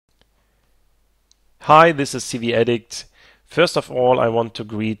Hi, this is CV Addict. First of all, I want to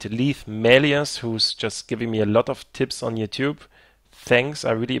greet Melias, who's just giving me a lot of tips on YouTube. Thanks,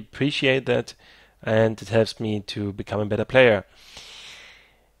 I really appreciate that, and it helps me to become a better player.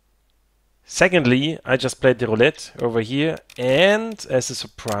 Secondly, I just played the roulette over here, and as a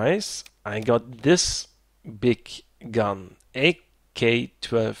surprise, I got this big gun,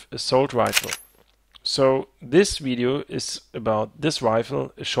 AK-12 assault rifle. So this video is about this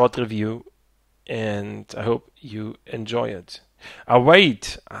rifle, a short review, and I hope you enjoy it.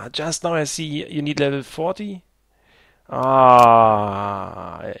 Wait, just now I see you need level 40.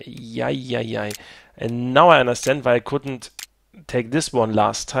 Yeah. And now I understand why I couldn't take this one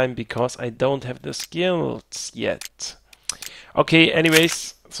last time, because I don't have the skills yet. Okay,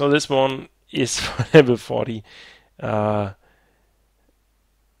 anyways, so this one is for level 40. Nevertheless,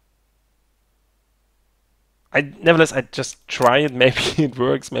 I just try it. Maybe it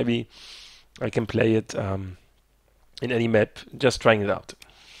works. Maybe I can play it in any map, just trying it out.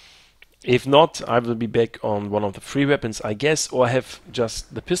 If not, I will be back on one of the free weapons, I guess, or have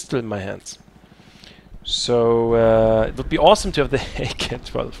just the pistol in my hands. So it would be awesome to have the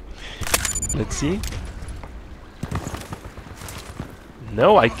AK-12. Let's see.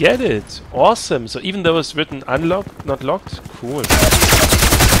 No, I get it. Awesome. So even though it's written unlocked, not locked, cool.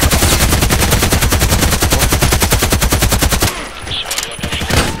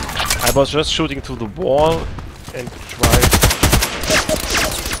 I was just shooting through the wall and tried.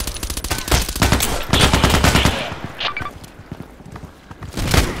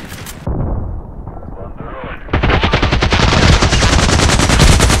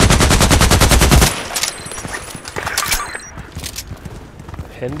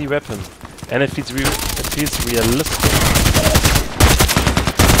 Handy weapon, and it feels realistic.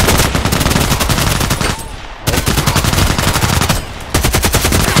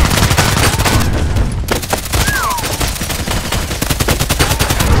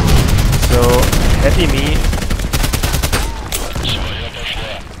 Heavy me.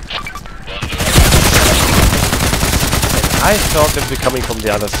 I thought it would be coming from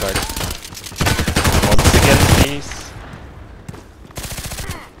the other side. Once again, please.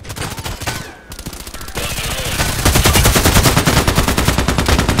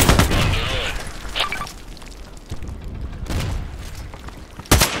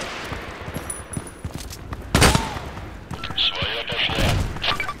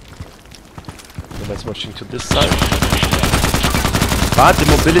 Let's watching to this side. But the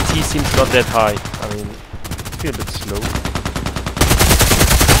mobility seems not that high. I mean, I feel a bit slow.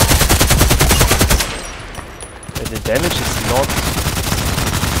 And the damage is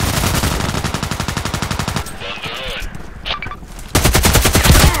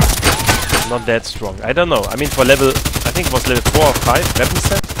not that strong. I don't know. I mean, for level, I think it was level 4 or 5 weapon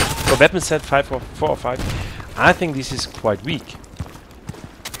set. For weapon set 5 or 4 or 5, I think this is quite weak.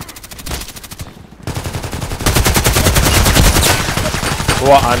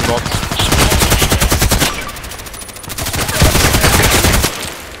 Or I'm not.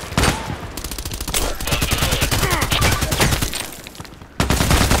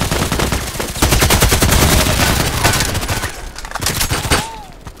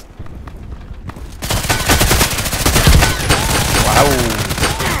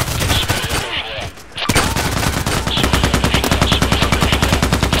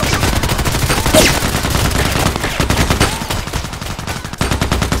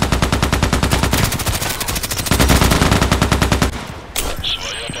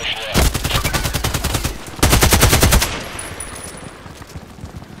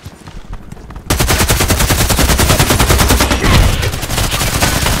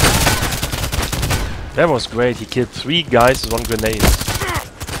 That was great, he killed 3 guys with 1 grenade. That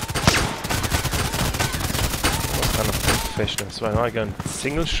was kind of professional. So now I got a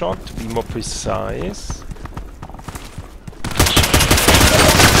single shot to be more precise.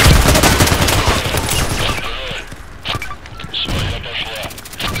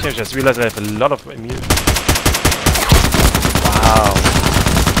 I just realized I have a lot of immunity. Wow.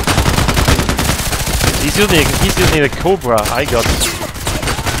 He's using the Kobra, I got it.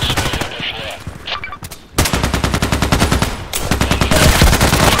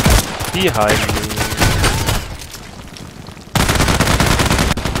 Behind me.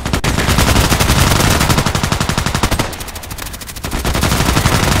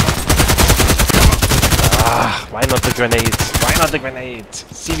 Why not the grenade? Why not the grenade?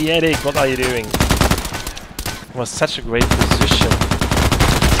 CV Addict, what are you doing? It was such a great position.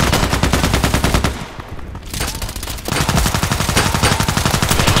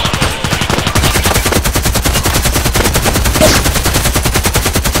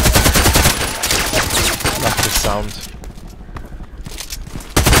 sound.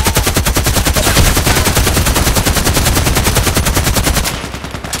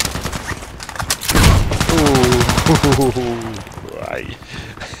 Ooh. Aye.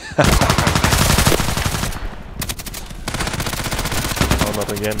 Oh,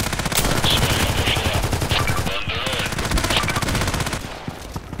 not again.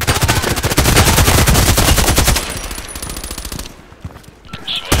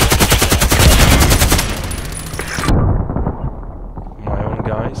 My own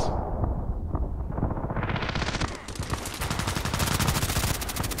guys.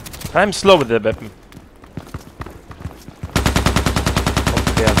 I'm slow with the weapon.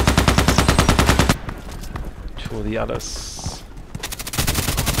 Compared to the others.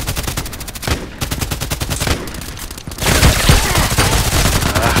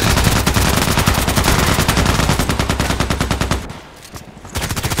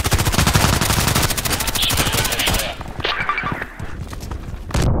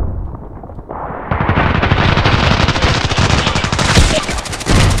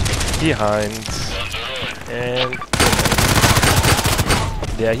 Behind, and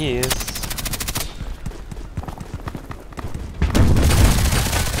there he is.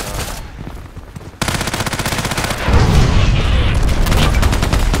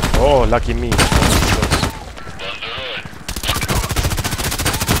 Oh, lucky me.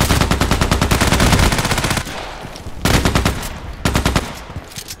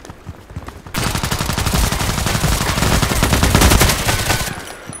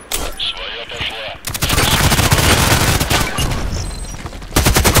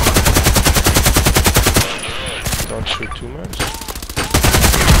 Don't shoot too much.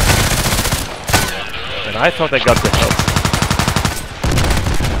 And I thought I got the head.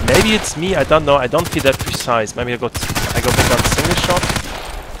 Maybe it's me, I don't know, I don't feel that precise. Maybe I got the gun single shot.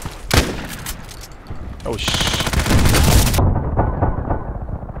 Oh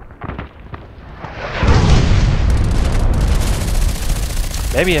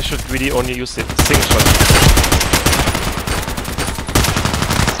maybe I should really only use the single shot.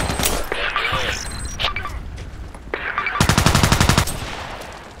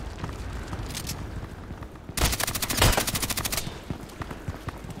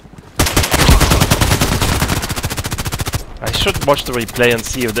 I should watch the replay and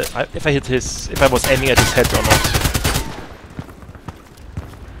see if I hit his, if I was aiming at his head or not.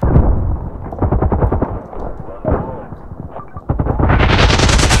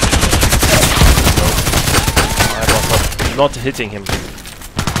 No, I was not hitting him.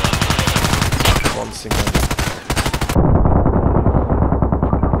 Once again.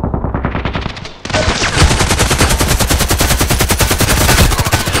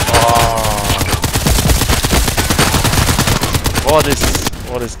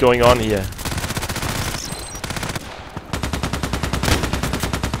 What is going on here?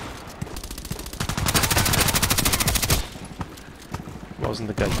 Wasn't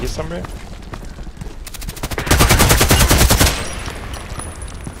the guy here somewhere?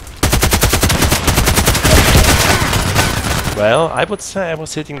 Well, I would say I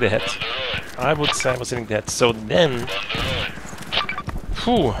was hitting the head. I would say I was hitting the head. So then,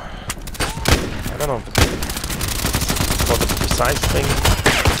 whew, I don't know. For the precise thing,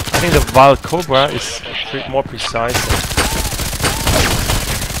 I think the VAL Kobra is more precise.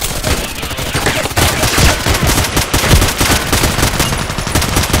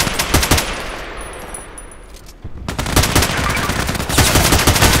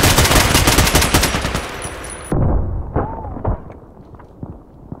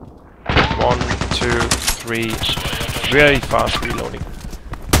 One, two, three, very fast reloading.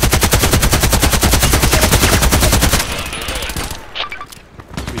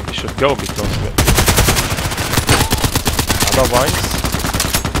 Should go because otherwise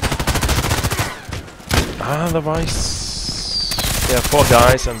there are 4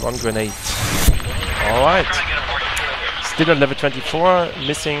 guys and 1 grenade. Alright. Still at level 24,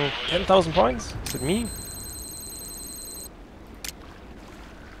 missing 10,000 points. Is it me?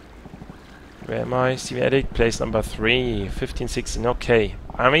 Where am I? CV Addict, place number 3, 15, 16, okay.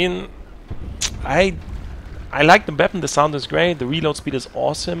 I mean, I like the weapon, the sound is great, the reload speed is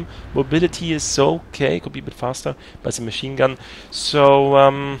awesome, mobility is okay, could be a bit faster, but it's a machine gun. So,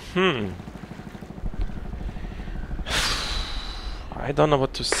 I don't know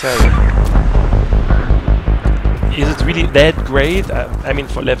what to say. Is it really that great? I mean,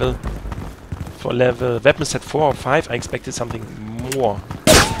 for level weapon set 4 or 5, I expected something more.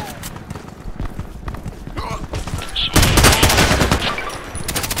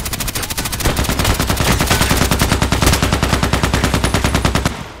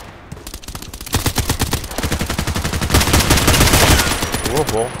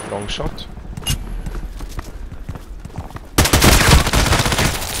 Oh, long shot.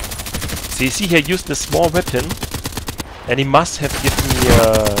 So you see he used a small weapon, and he must have given me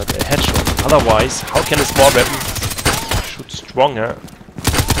a headshot. Otherwise, how can a small weapon shoot stronger?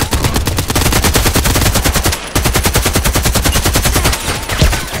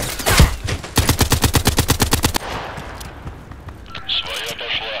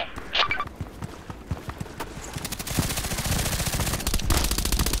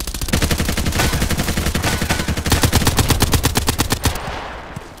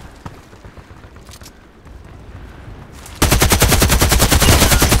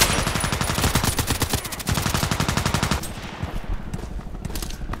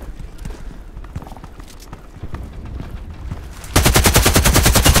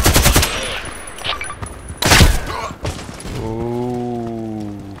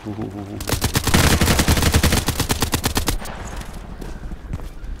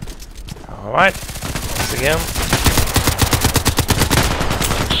 Alright, once again.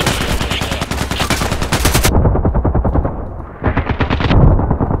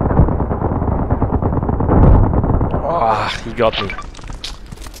 Ah, he got me.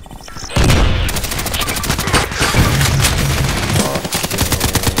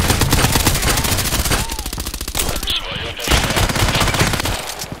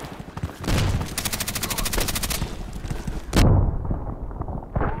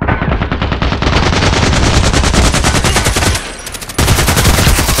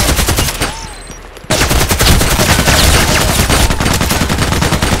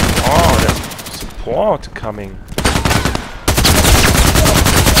 Support coming.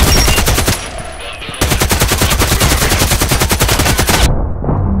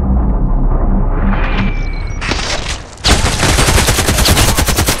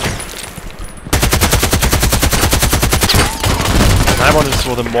 And I wanted to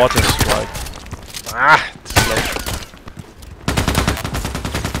throw the mortar strike. Ah, it's slow.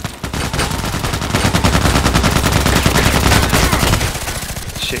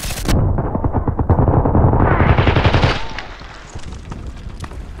 Shit.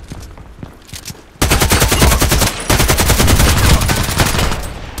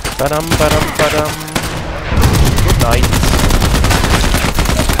 Badam, badam, badam. Good night.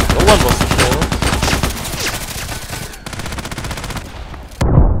 No one was killed.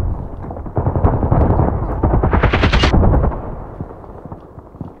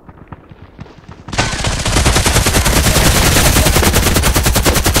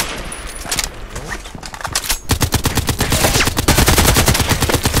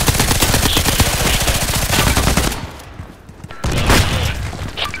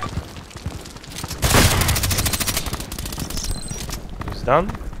 Done?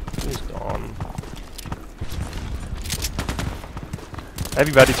 He's gone.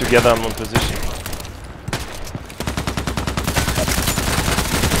 Everybody together on one position.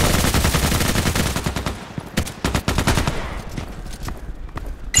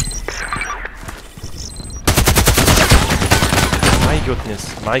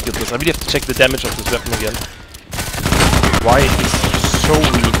 My goodness, I really have to check the damage of this weapon again. Why it is so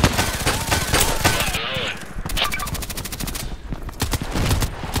weak.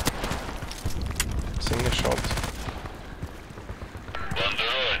 Shot.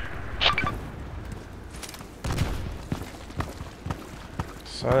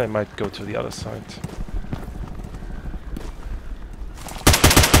 So I might go to the other side.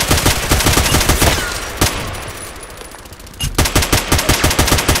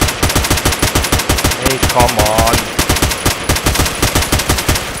 Hey, come on.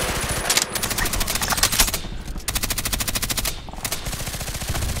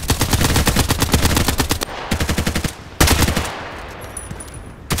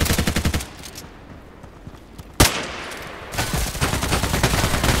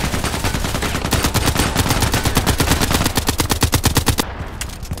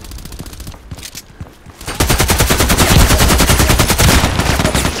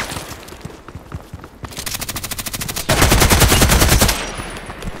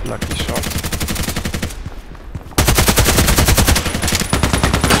 Lucky shot.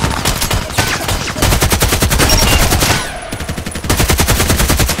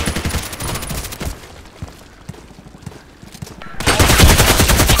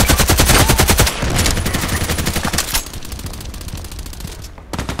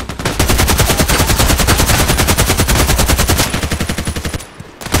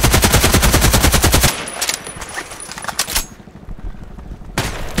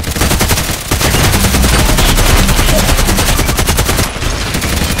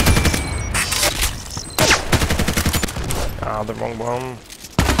 The wrong one.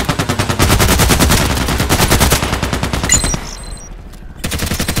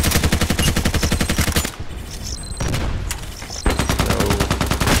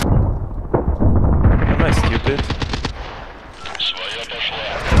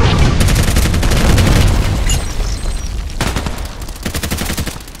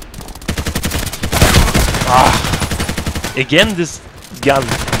 again this gun.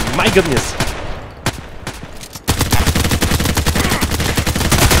 My goodness.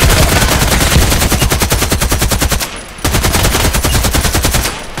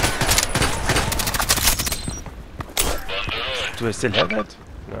 Do I still have that?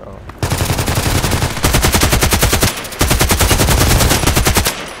 No.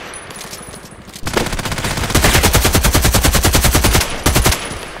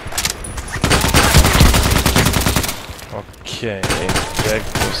 Okay, where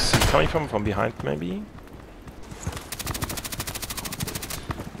was he coming from? From behind, maybe?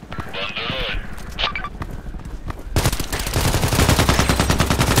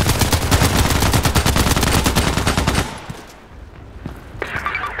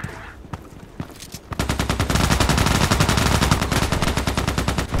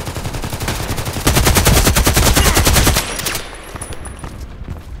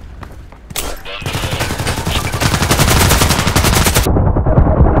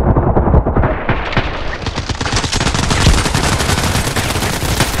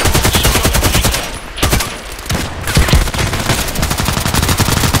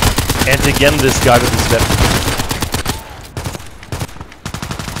 And again this guy with his weapon.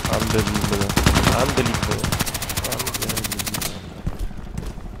 Unbelievable. Unbelievable. Unbelievable.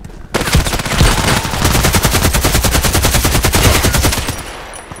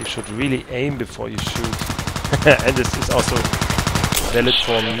 You should really aim before you shoot. And this is also valid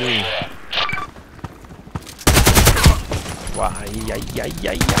for me. Wow, yeah.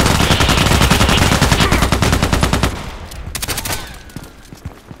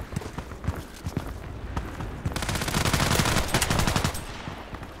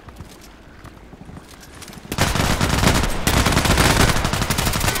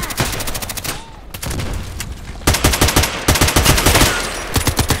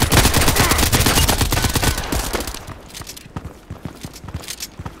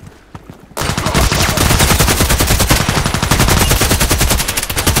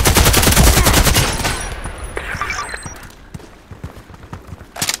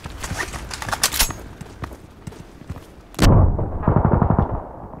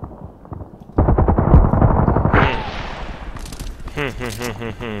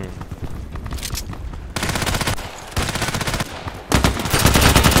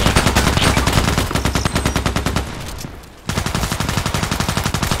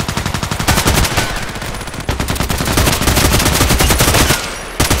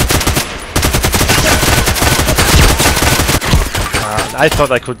 I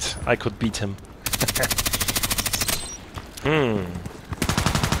thought I could beat him.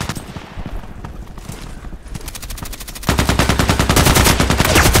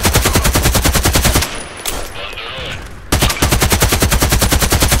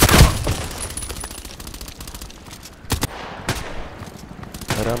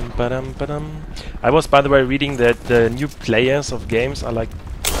 I was, by the way, reading that the new players of games are like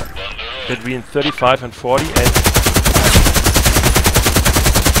between 35 and 40, and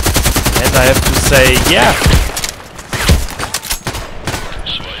I have to say, yeah.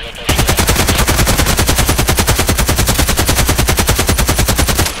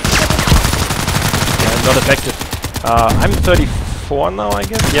 I'm not effective. I'm 34 now, I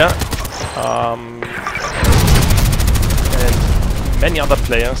guess. Yeah. And many other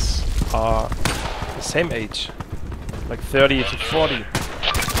players are the same age, like 30 to 40.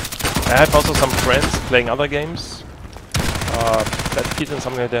 I have also some friends playing other games, Battlefield and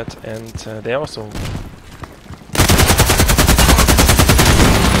something like that, and they also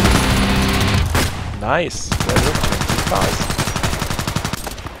nice. Very good. Fast.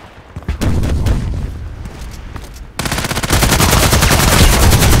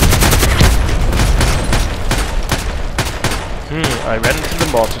 I ran into the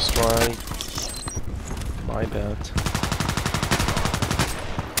mortar strike. My bad.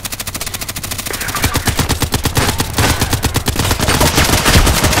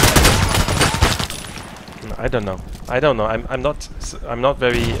 I don't know. I'm not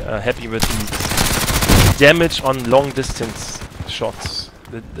very happy with the damage on long distance shots.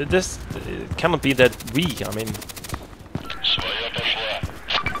 This cannot be that weak. I mean.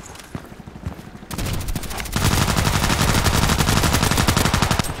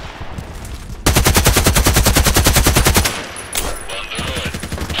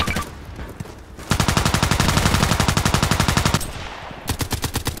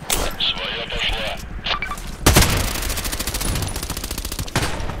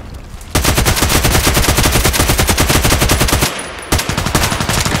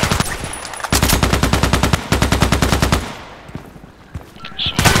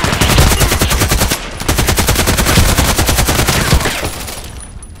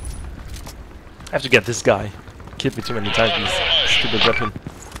 I have to get this guy. Killed me too many times with this stupid weapon.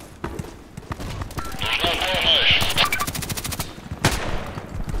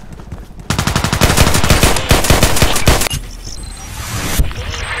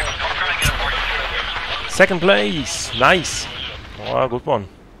 Second place! Nice! Oh, good one.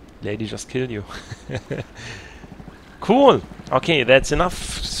 Lady just killed you. Cool! Okay, that's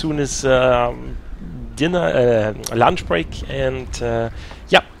enough. Soon is dinner, lunch break, and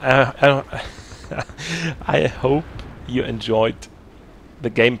yeah, I hope you enjoyed the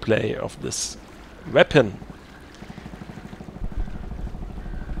gameplay of this weapon.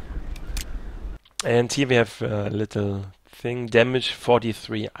 And here we have a little thing, damage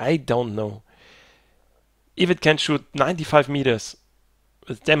 43. I don't know. If it can shoot 95 meters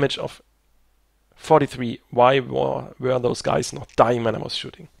with damage of 43, why were those guys not dying when I was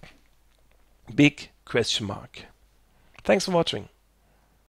shooting? Big question mark. Thanks for watching.